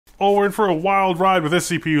Oh, we're in for a wild ride with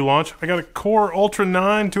this CPU launch. I got a Core Ultra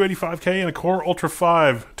 9 285K and a Core Ultra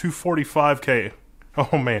 5 245K.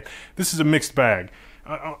 Oh man, this is a mixed bag.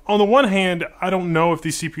 On the one hand, I don't know if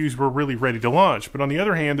these CPUs were really ready to launch, but on the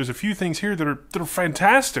other hand, there's a few things here that are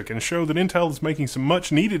fantastic and show that Intel is making some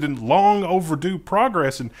much needed and long overdue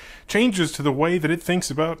progress and changes to the way that it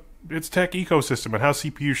thinks about its tech ecosystem and how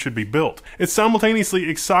CPUs should be built. It's simultaneously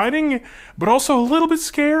exciting, but also a little bit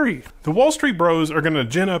scary. The Wall Street bros are going to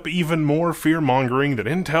gin up even more fear-mongering that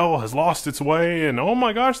Intel has lost its way and oh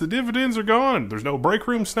my gosh, the dividends are gone. There's no break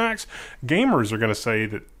room snacks. Gamers are going to say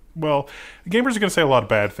that, well, gamers are going to say a lot of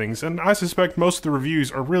bad things, and I suspect most of the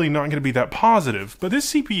reviews are really not going to be that positive. But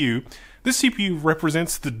this CPU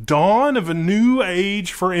represents the dawn of a new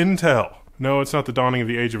age for Intel. No, it's not the dawning of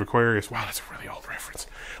the age of Aquarius. Wow, that's a really old reference.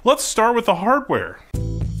 Let's start with the hardware.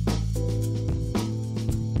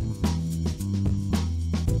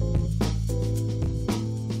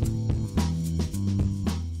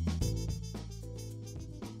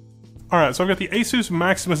 Alright, so I've got the Asus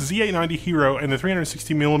Maximus Z890 Hero and the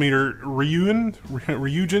 360mm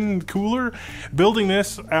Ryujin cooler, building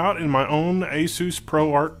this out in my own Asus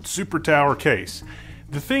ProArt Super Tower case.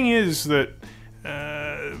 The thing is that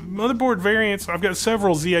motherboard variants, I've got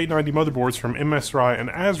several Z890 motherboards from MSI and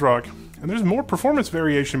ASRock, and there's more performance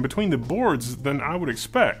variation between the boards than I would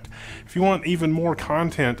expect. If you want even more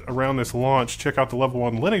content around this launch, check out the Level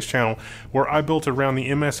 1 Linux channel, where I built around the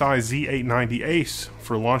MSI Z890 Ace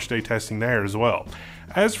for launch day testing there as well.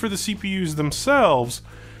 As for the CPUs themselves,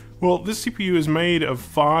 well, this CPU is made of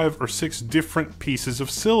 5 or 6 different pieces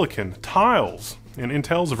of silicon, tiles. In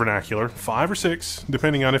Intel's vernacular, 5 or 6,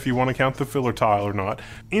 depending on if you want to count the filler tile or not.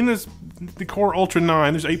 In the Core Ultra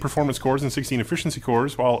 9, there's 8 performance cores and 16 efficiency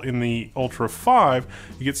cores, while in the Ultra 5,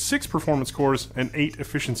 you get 6 performance cores and 8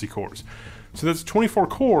 efficiency cores. So that's 24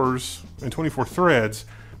 cores and 24 threads.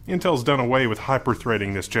 Intel's done away with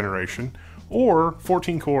hyper-threading this generation, or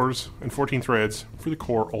 14 cores and 14 threads for the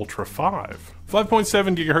Core Ultra 5.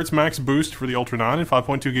 5.7 GHz max boost for the Ultra 9 and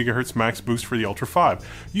 5.2 GHz max boost for the Ultra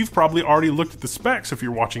 5. You've probably already looked at the specs if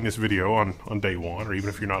you're watching this video on day one, or even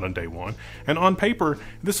if you're not on day one. And on paper,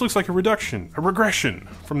 this looks like a regression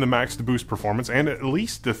from the maxed boost performance, and at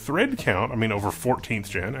least the thread count, I mean over 14th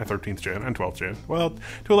gen, and 13th gen, and 12th gen. Well,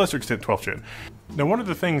 to a lesser extent, 12th gen. Now, one of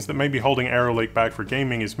the things that may be holding Arrow Lake back for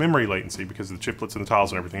gaming is memory latency because of the chiplets and the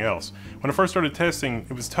tiles and everything else. When I first started testing,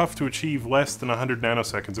 it was tough to achieve less than 100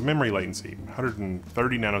 nanoseconds of memory latency.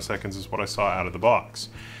 130 nanoseconds is what I saw out of the box.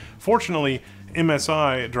 Fortunately,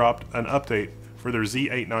 MSI dropped an update for their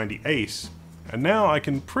Z890 Ace, and now I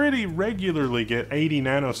can pretty regularly get 80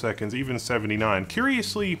 nanoseconds, even 79.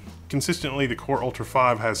 Curiously, consistently, the Core Ultra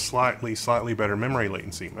 5 has slightly better memory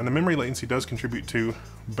latency, and the memory latency does contribute to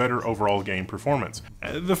better overall game performance.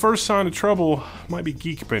 The first sign of trouble might be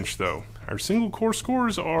Geekbench, though. Our single core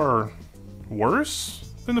scores are worse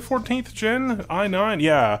than the 14th gen i9.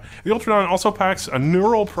 Yeah, the Ultra 9 also packs a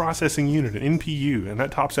neural processing unit, an NPU, and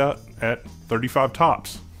that tops out at 35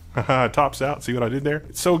 tops. Tops out, see what I did there?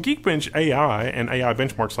 So Geekbench AI and AI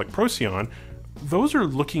benchmarks like Procyon, those are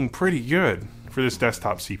looking pretty good for this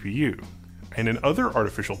desktop CPU. And in other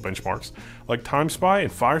artificial benchmarks, like TimeSpy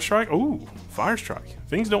and Firestrike, ooh, Firestrike.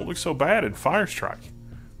 Things don't look so bad in Firestrike.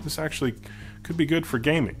 This actually could be good for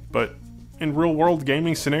gaming, but in real-world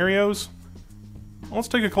gaming scenarios, let's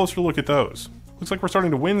take a closer look at those. Looks like we're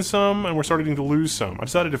starting to win some and we're starting to lose some. I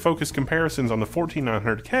decided to focus comparisons on the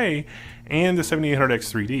 14900K and the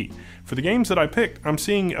 7800X3D. For the games that I picked, I'm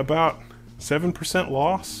seeing about 7%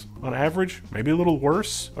 loss on average, maybe a little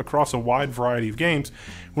worse across a wide variety of games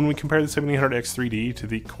when we compare the 7800X3D to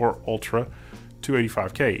the Core Ultra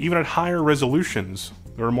 285K. Even at higher resolutions,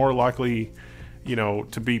 there are more likely, you know,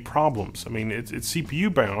 to be problems. I mean, it's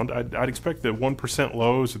CPU bound. I'd expect the 1%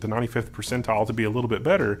 lows at the 95th percentile to be a little bit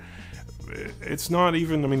better. It's not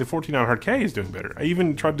even, I mean, the 14900K is doing better. I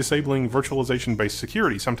even tried disabling virtualization-based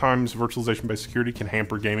security. Sometimes virtualization-based security can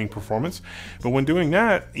hamper gaming performance, but when doing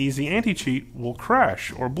that, easy anti-cheat will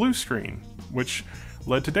crash or blue screen, which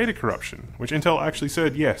led to data corruption, which Intel actually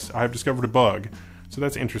said, yes, I have discovered a bug. So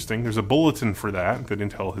that's interesting. There's a bulletin for that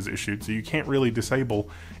Intel has issued, so you can't really disable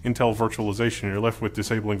Intel virtualization. You're left with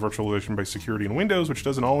disabling virtualization-based security in Windows, which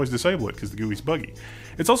doesn't always disable it because the GUI's buggy.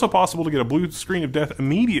 It's also possible to get a blue screen of death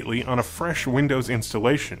immediately on a fresh Windows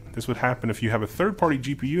installation. This would happen if you have a third-party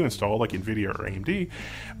GPU installed, like NVIDIA or AMD,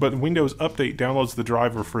 but Windows Update downloads the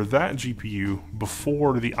driver for that GPU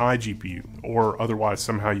before the iGPU, or otherwise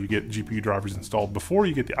somehow you get GPU drivers installed before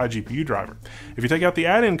you get the iGPU driver. If you take out the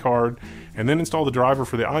add-in card and then install the driver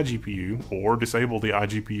for the iGPU, or disable the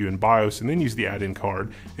iGPU in BIOS and then use the add-in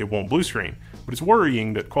card, it won't blue screen. But it's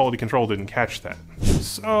worrying that quality control didn't catch that.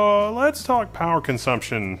 So let's talk power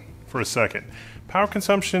consumption for a second. Power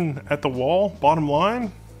consumption at the wall, bottom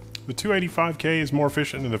line, the 285K is more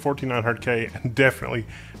efficient than the 14900K and definitely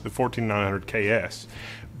the 14900KS.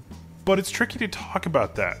 But it's tricky to talk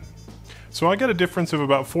about that. So I got a difference of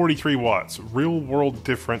about 43 watts, real world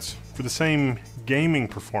difference for the same gaming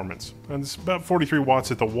performance. And it's about 43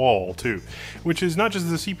 watts at the wall too, which is not just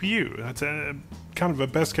the CPU. That's a kind of a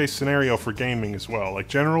best case scenario for gaming as well. Like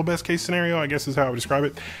general best case scenario, I guess is how I would describe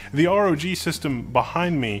it. The ROG system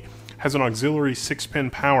behind me has an auxiliary 6-pin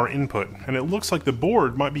power input, and it looks like the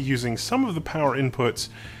board might be using some of the power inputs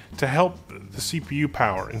to help the CPU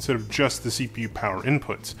power instead of just the CPU power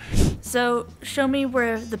inputs. So show me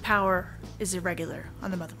where the power is irregular on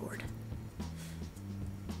the motherboard.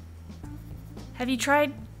 Have you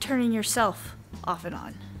tried turning yourself off and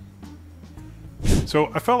on?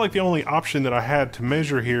 So I felt like the only option that I had to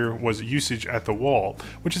measure here was usage at the wall,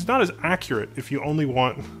 which is not as accurate if you only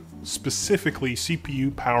want specifically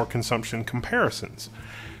CPU power consumption comparisons.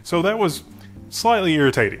 So that was slightly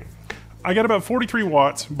irritating. I got about 43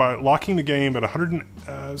 watts by locking the game at 100, it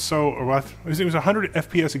was 100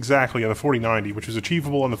 FPS exactly on the 4090, which was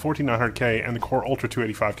achievable on the 14900K and the Core Ultra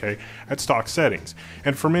 285K at stock settings.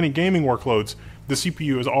 And for many gaming workloads, the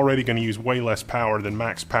CPU is already going to use way less power than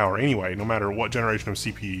max power anyway, no matter what generation of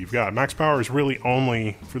CPU you've got. Max power is really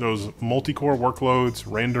only for those multi-core workloads,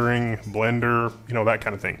 rendering, Blender, you know, that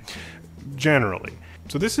kind of thing, generally.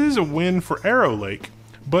 So this is a win for Arrow Lake,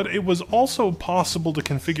 but it was also possible to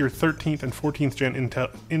configure 13th and 14th gen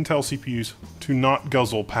Intel CPUs to not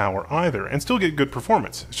guzzle power either, and still get good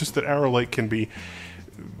performance. It's just that Arrow Lake can be,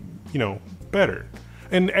 you know, better.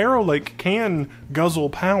 And Arrow Lake can guzzle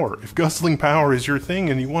power. If guzzling power is your thing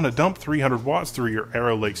and you want to dump 300 watts through your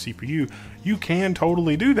Arrow Lake CPU, you can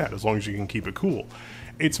totally do that as long as you can keep it cool.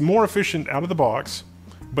 It's more efficient out of the box,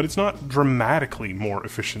 but it's not dramatically more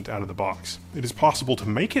efficient out of the box. It is possible to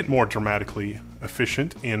make it more dramatically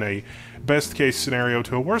efficient in a best case scenario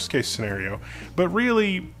to a worst case scenario, but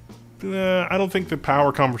really, I don't think the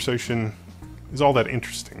power conversation is all that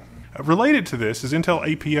interesting. Related to this is Intel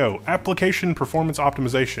APO, Application Performance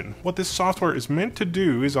Optimization. What this software is meant to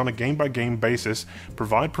do is, on a game-by-game basis,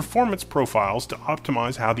 provide performance profiles to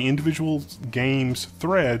optimize how the individual game's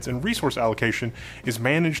threads and resource allocation is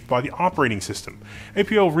managed by the operating system.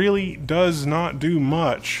 APO really does not do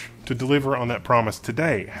much to deliver on that promise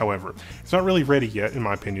today, however. It's not really ready yet, in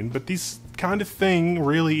my opinion, but this kind of thing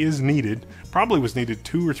really is needed. Probably was needed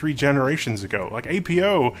 2 or 3 generations ago. Like,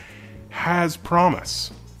 APO has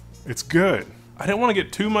promise. It's good. I don't want to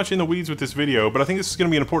get too much in the weeds with this video, but I think this is going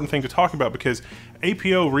to be an important thing to talk about because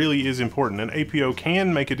APO really is important, and APO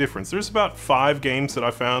can make a difference. There's about 5 games that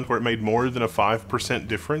I found where it made more than a 5%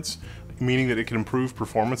 difference, meaning that it can improve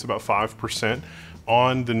performance about 5%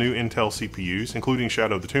 on the new Intel CPUs, including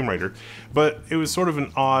Shadow the Tomb Raider. But it was sort of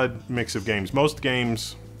an odd mix of games. Most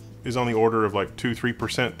games is on the order of like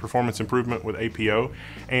 2-3% performance improvement with APO,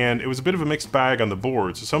 and it was a bit of a mixed bag on the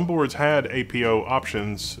boards. Some boards had APO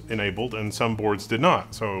options enabled and some boards did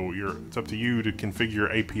not, so it's up to you to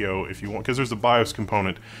configure APO if you want, because there's a BIOS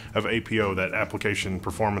component of APO, that application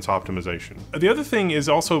performance optimization. The other thing is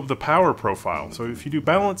also the power profile. So if you do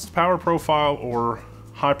balanced power profile or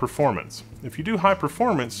high performance. If you do high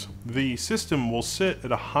performance, the system will sit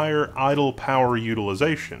at a higher idle power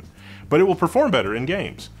utilization, but it will perform better in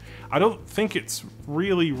games. I don't think it's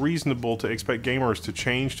really reasonable to expect gamers to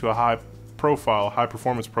change to a high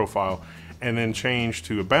performance profile, and then change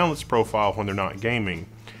to a balanced profile when they're not gaming.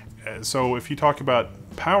 So if you talk about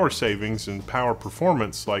power savings and power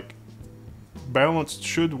performance, like, balanced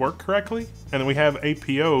should work correctly, and then we have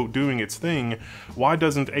APO doing its thing. Why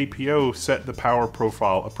doesn't APO set the power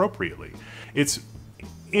profile appropriately? It's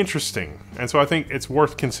interesting, and so I think it's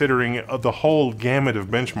worth considering the whole gamut of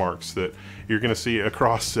benchmarks that you're going to see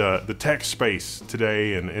across the tech space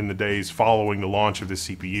today and in the days following the launch of this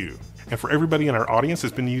CPU. And for everybody in our audience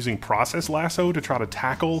that's been using Process Lasso to try to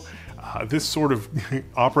tackle this sort of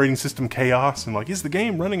operating system chaos, and like, is the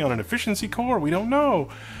game running on an efficiency core? We don't know.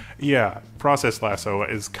 Yeah, Process Lasso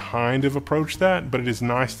is kind of approached that, but it is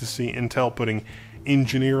nice to see Intel putting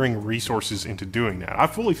engineering resources into doing that. I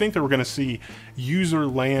fully think that we're going to see user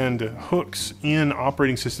land hooks in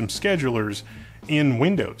operating system schedulers in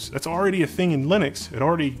Windows. That's already a thing in Linux. It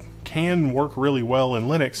already can work really well in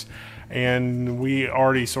Linux, and we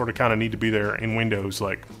already sort of kind of need to be there in Windows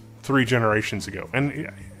like 3 generations ago.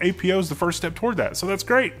 And APO is the first step toward that, so that's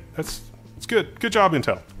great. It's good. Good job,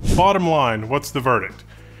 Intel. Bottom line, what's the verdict?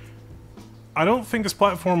 I don't think this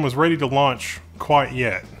platform was ready to launch quite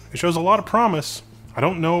yet. It shows a lot of promise. I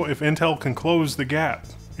don't know if Intel can close the gap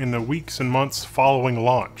in the weeks and months following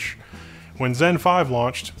launch. when Zen 5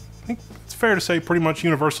 launched, I think it's fair to say pretty much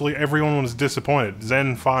universally everyone was disappointed.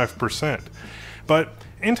 Zen 5%. But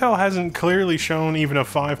Intel hasn't clearly shown even a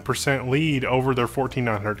 5% lead over their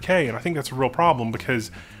 14900K, and I think that's a real problem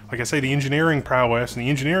because, like I say, the engineering prowess and the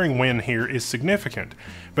engineering win here is significant.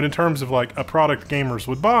 But in terms of like a product gamers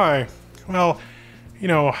would buy, well, you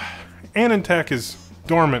know, Anantech is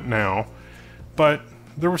dormant now, but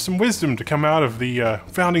there was some wisdom to come out of the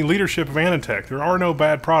founding leadership of Anantech. There are no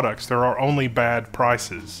bad products, there are only bad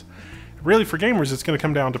prices. Really, for gamers, it's going to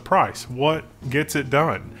come down to price. What gets it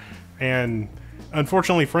done? And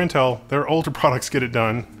unfortunately for Intel, their older products get it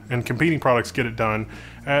done, and competing products get it done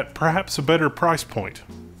at perhaps a better price point.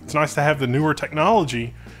 It's nice to have the newer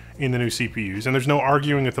technology in the new CPUs, and there's no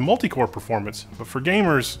arguing with the multi-core performance, but for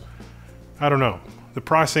gamers, I don't know. The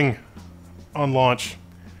pricing on launch,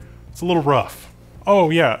 it's a little rough.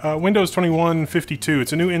 Oh yeah, Windows 2152,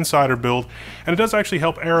 it's a new insider build, and it does actually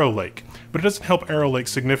help Arrow Lake, but it doesn't help Arrow Lake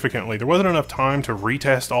significantly. There wasn't enough time to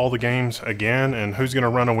retest all the games again, and who's going to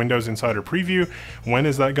run a Windows Insider preview? When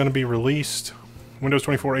is that going to be released? Windows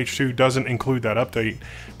 24 H2 doesn't include that update,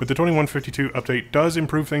 but the 2152 update does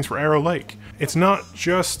improve things for Arrow Lake. It's not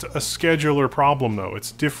just a scheduler problem though,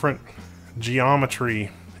 it's different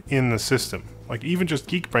geometry in the system. Like even just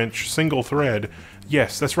Geekbench single thread,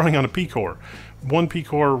 yes, that's running on a P-core. One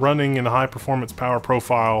P-core running in a high performance power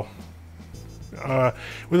profile.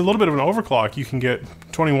 With a little bit of an overclock, you can get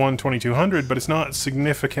 2200, but it's not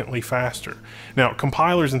significantly faster. Now,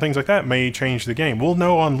 compilers and things like that may change the game. We'll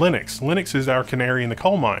know on Linux. Linux is our canary in the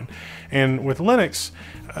coal mine. And with Linux,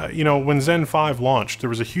 you know, when Zen 5 launched, there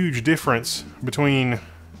was a huge difference between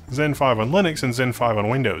Zen 5 on Linux and Zen 5 on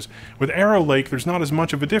Windows. With Arrow Lake, there's not as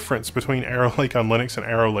much of a difference between Arrow Lake on Linux and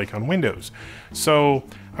Arrow Lake on Windows. So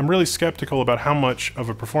I'm really skeptical about how much of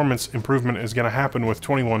a performance improvement is going to happen with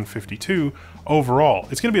 2152 overall.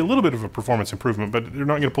 It's going to be a little bit of a performance improvement, but they're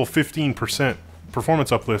not going to pull 15%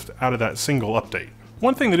 performance uplift out of that single update.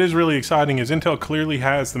 One thing that is really exciting is Intel clearly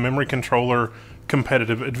has the memory controller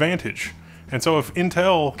competitive advantage. And so if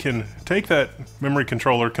Intel can take that memory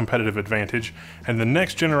controller competitive advantage and the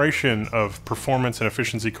next generation of performance and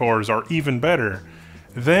efficiency cores are even better,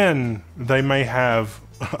 then they may have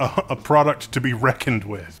a product to be reckoned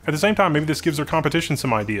with. At the same time, maybe this gives their competition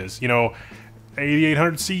some ideas. You know,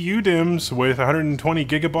 8800 CU DIMMs with 120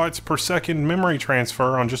 gigabytes per second memory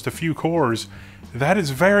transfer on just a few cores, that is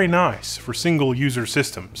very nice for single user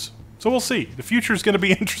systems. So we'll see. The future is going to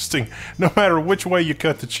be interesting no matter which way you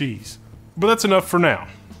cut the cheese. But that's enough for now.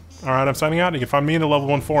 Alright, I'm signing out, and you can find me in the Level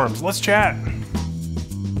 1 forums. Let's chat!